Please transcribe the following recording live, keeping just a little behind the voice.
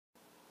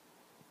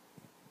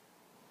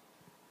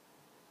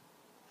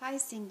Hi,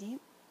 Cindy.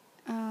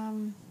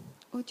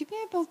 Would you be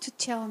able to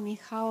tell me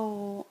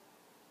how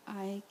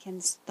I can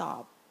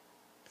stop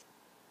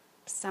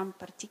some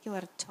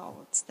particular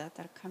thoughts that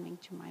are coming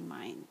to my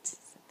mind?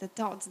 The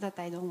thoughts that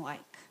I don't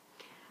like.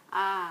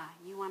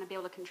 You want to be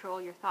able to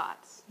control your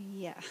thoughts.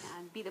 Yeah.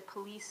 And be the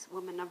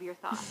policewoman of your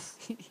thoughts.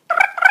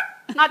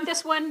 Not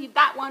this one,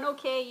 that one,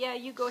 okay, yeah,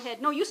 you go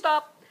ahead. No, you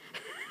stop.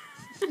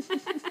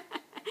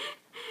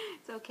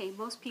 It's okay.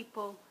 Most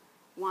people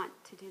want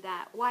to do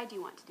that. Why do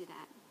you want to do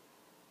that?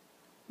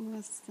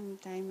 Well,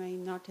 sometimes I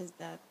notice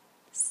that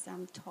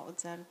some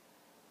thoughts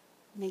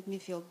make me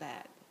feel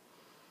bad.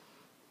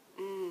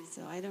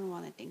 So I don't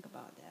want to think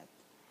about that.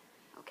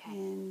 Okay.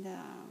 And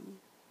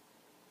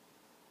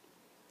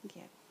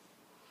yeah,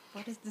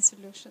 what is the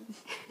solution?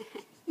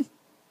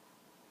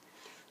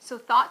 So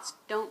thoughts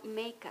don't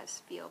make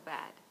us feel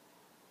bad.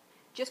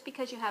 Just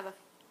because you have a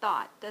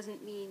thought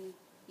doesn't mean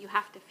you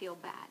have to feel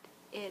bad.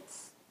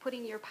 It's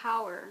putting your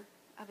power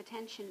of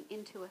attention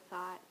into a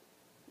thought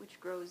which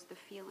grows the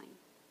feeling.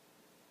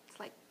 It's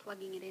like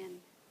plugging it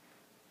in.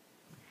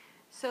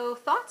 So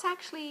thoughts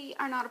actually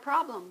are not a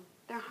problem.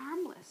 They're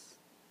harmless.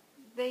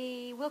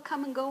 They will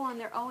come and go on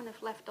their own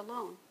if left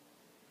alone.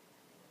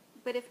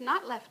 But if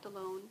not left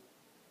alone,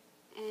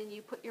 and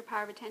you put your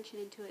power of attention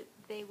into it,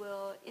 they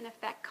will, in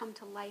effect, come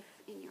to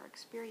life in your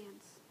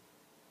experience.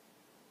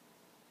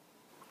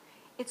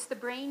 It's the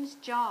brain's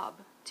job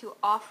to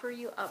offer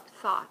you up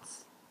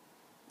thoughts.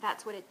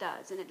 That's what it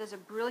does, and it does a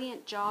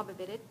brilliant job of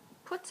it. It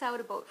puts out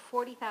about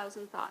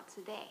 40,000 thoughts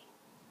a day.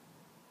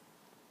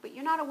 But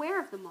you're not aware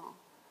of them all.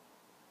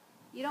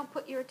 You don't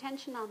put your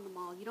attention on them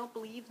all. You don't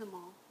believe them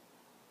all.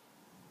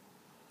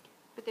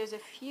 But there's a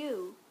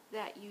few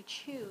that you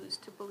choose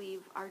to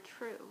believe are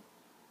true.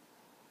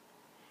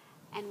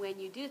 And when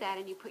you do that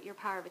and you put your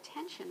power of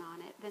attention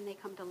on it, then they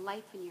come to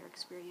life in your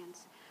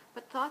experience.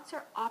 But thoughts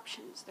are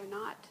options. They're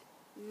not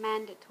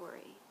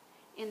mandatory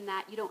in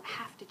that you don't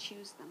have to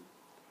choose them.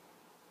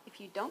 If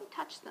you don't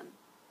touch them,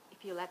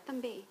 if you let them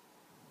be,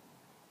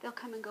 they'll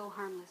come and go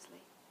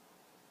harmlessly.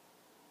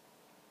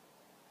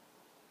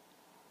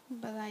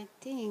 But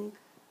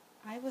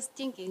I was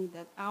thinking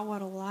that our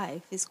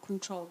life is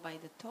controlled by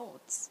the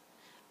thoughts.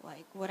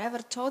 Like whatever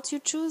thoughts you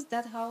choose,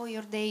 that's how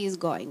your day is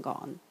going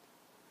on.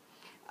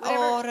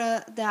 Or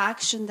the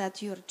action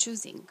that you're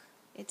choosing.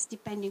 It's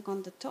depending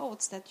on the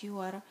thoughts that you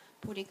are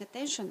putting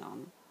attention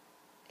on.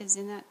 Is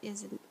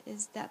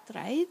that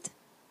right?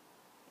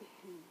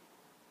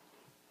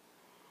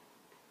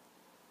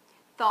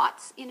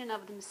 Thoughts in and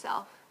of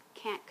themselves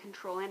can't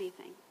control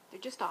anything. They're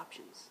just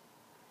options.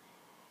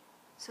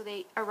 So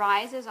they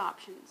arise as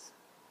options.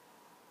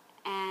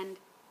 And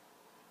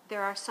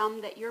there are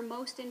some that you're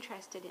most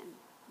interested in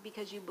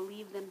because you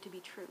believe them to be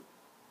true.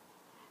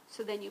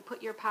 So then you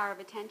put your power of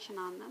attention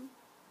on them.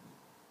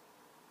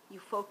 You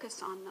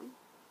focus on them.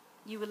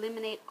 You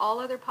eliminate all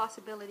other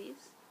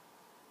possibilities.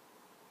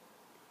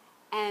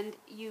 And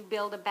you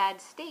build a bad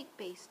state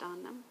based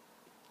on them.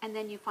 And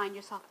then you find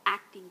yourself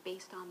acting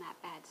based on that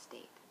bad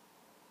state.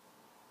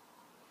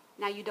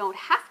 Now you don't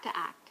have to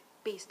act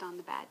based on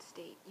the bad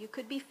state. You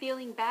could be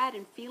feeling bad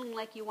and feeling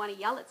like you want to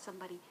yell at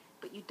somebody,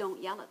 but you don't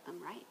yell at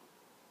them, right?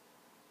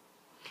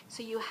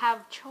 So you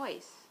have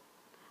choice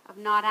of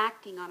not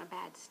acting on a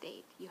bad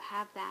state. You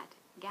have that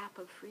gap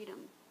of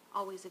freedom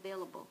always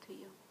available to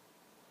you.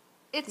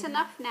 It's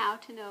enough now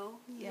to know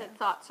that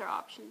thoughts are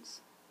options,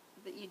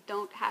 that you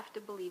don't have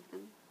to believe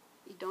them.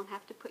 You don't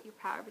have to put your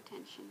power of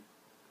attention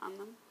on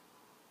them.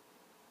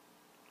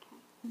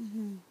 Okay.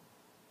 Mm-hmm.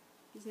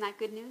 Isn't that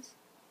good news?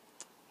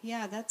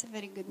 Yeah, that's a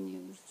very good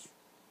news.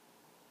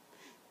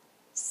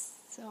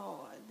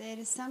 So there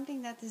is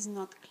something that is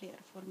not clear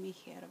for me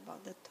here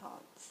about the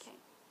thoughts. Okay.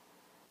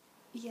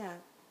 Yeah,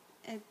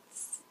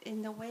 it's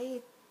in the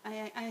way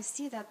I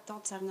see that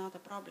thoughts are not a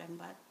problem,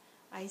 but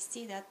I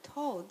see that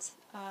thoughts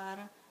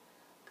are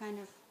kind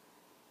of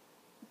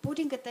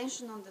putting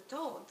attention on the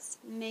thoughts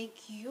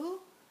make you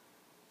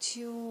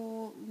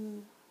to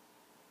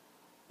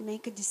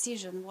make a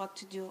decision what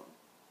to do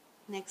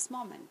next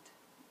moment.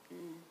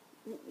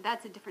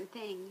 That's a different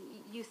thing.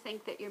 You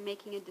think that you're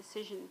making a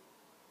decision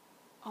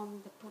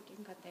On the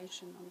putting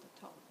attention on the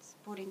thoughts,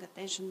 putting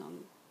attention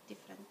on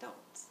different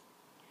thoughts.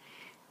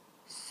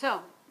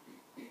 So,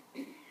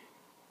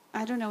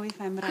 I don't know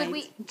if I'm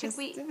right.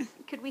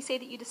 Could we say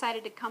that you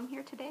decided to come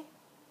here today?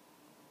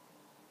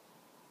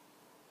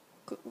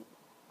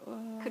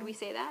 Could we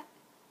say that?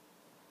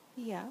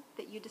 Yeah.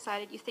 That you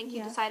decided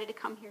to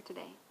come here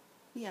today?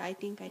 Yeah, I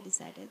think I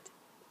decided.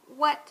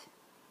 What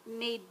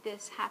made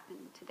this happen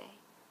today?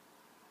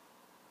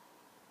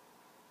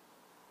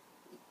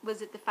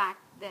 Was it the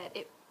fact that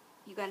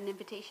you got an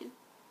invitation?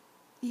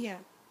 Yeah.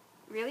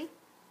 Really?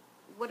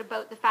 What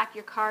about the fact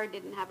your car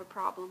didn't have a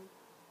problem?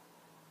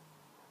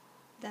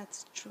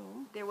 That's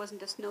true. There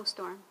wasn't a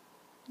snowstorm.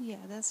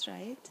 Yeah, that's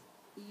right.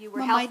 You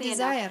were healthy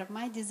enough.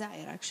 My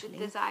desire, actually.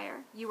 The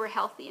desire. You were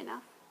healthy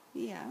enough.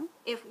 Yeah.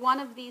 If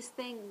one of these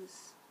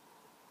things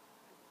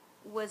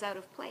was out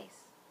of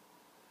place,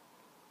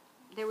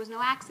 there was no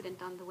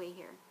accident on the way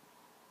here.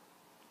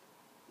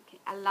 Okay,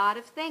 a lot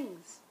of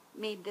things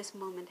made this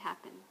moment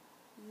happen.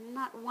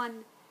 Not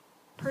one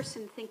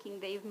person thinking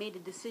they've made a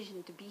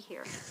decision to be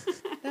here.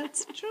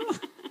 That's true.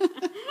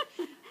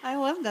 I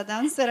love that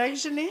answer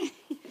actually,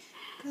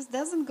 because it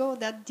doesn't go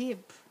that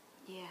deep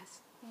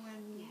Yes.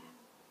 when Yeah.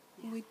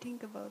 Yeah. we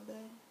think about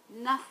that.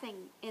 Nothing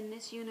in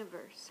this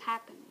universe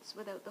happens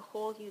without the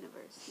whole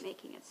universe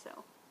making it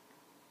so.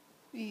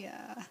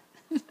 Yeah,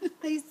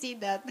 I see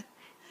that.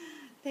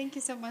 Thank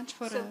you so much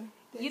for So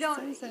this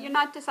answer. you're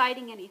not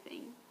deciding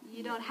anything.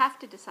 You don't Yeah. have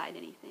to decide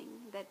anything.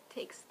 That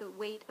takes the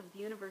weight of the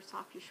universe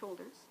off your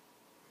shoulders.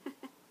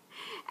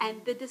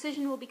 And the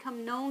decision will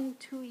become known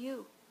to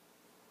you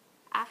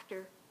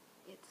after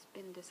it's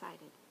been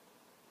decided.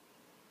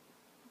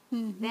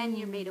 Then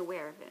you're made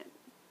aware of it.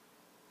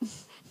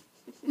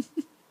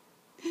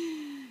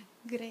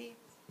 Great.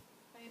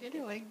 I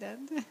really like that.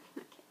 Okay,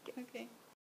 good. Okay.